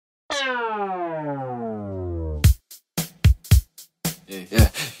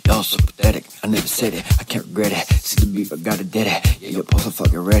y'all so pathetic. I never said it, I can't regret it. See the beef, I gotta dead it. Yeah, your post, I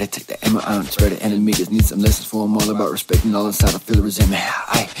fucking read it. Take the ammo out and spread it. Enemies need some lessons for them, all about respect and all inside I feel the resentment.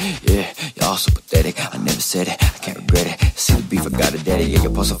 Yeah, y'all so pathetic. I never said it, I can't regret it. See the beef, I gotta dead it. Yeah,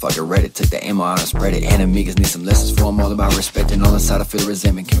 your post, I fucking read it. Take the ammo out and spread it. Enemies need some lessons for them, all about respect and all inside I feel the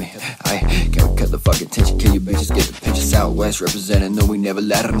resentment. Can we cut the fucking tension? Kill you bitches, get the picture. Southwest representing, no, we never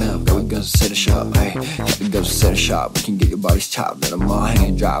let enough. Got we guns to set a shop, got the guns to set a shop. We can get your bodies chopped, let them all hang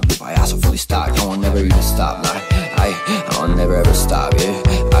and drop. If I also fully stocked, I won't never even stop. I won't never ever stop, yeah.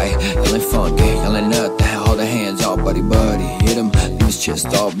 Y'all ain't funky, y'all ain't nothing. Hold the hands all buddy, hit them, leave his chest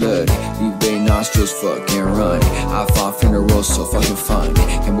all bloody. Leave their nostrils fucking running. I find funerals so fucking funny.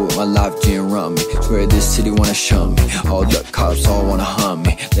 Can't move my life, gin run me. Swear this city wanna shun me. All the cops all wanna hunt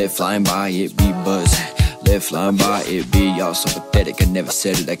me. Let flying by, it be buzzing. Let flying by, it be y'all so pathetic. I never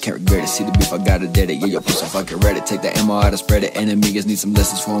said it, I can't regret it. See the beef, I gotta dead it. Yeah, your pussy fucking read it. Take the ammo out and spread it. Enemies need some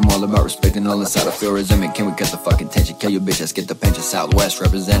lessons for them, all about respect and all inside I feel resentment. Can we cut the fucking tension? Kill your bitch, let's get the pension. Southwest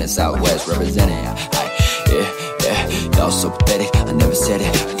representing, Southwest representing. Yeah, y'all so pathetic. I never said it,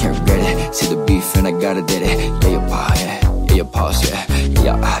 I can't regret it. See the beef and I gotta dead it. Yeah, your paw, yeah, your paws, yeah.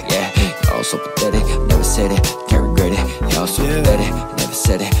 Y'all so pathetic, I never said it, can't regret it. Y'all so pathetic, I never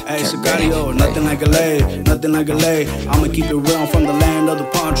said it. Hey, Sicario, nothing like LA, nothing like LA. I'ma keep it real, I'm from the land of the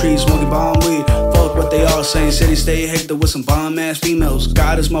palm trees, smoking bomb weed. Fuck what they all saying, city stay hector with some bomb ass females.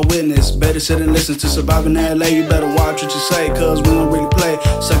 God is my witness, better sit and listen to surviving LA. You better watch what you say, cause we don't really play.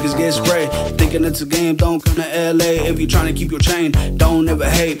 Suckers get sprayed, thinking it's a game, don't come to LA. If you tryna keep your chain, don't ever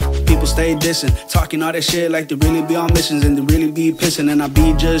hate. People stay dissing, talking all that shit like they really be on missions and they really be pissing. And I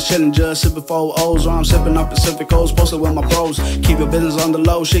be just chilling, just sipping 4 O's, or I'm sipping on Pacific O's, posted with my bros. Keep your business on the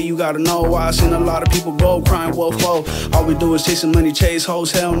low, shit you gotta know. Why I seen a lot of people go crying wolf, whoa. All we do is chasing money, chase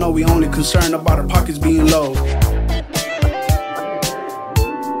hoes, hell no, we only concerned about our pockets being low.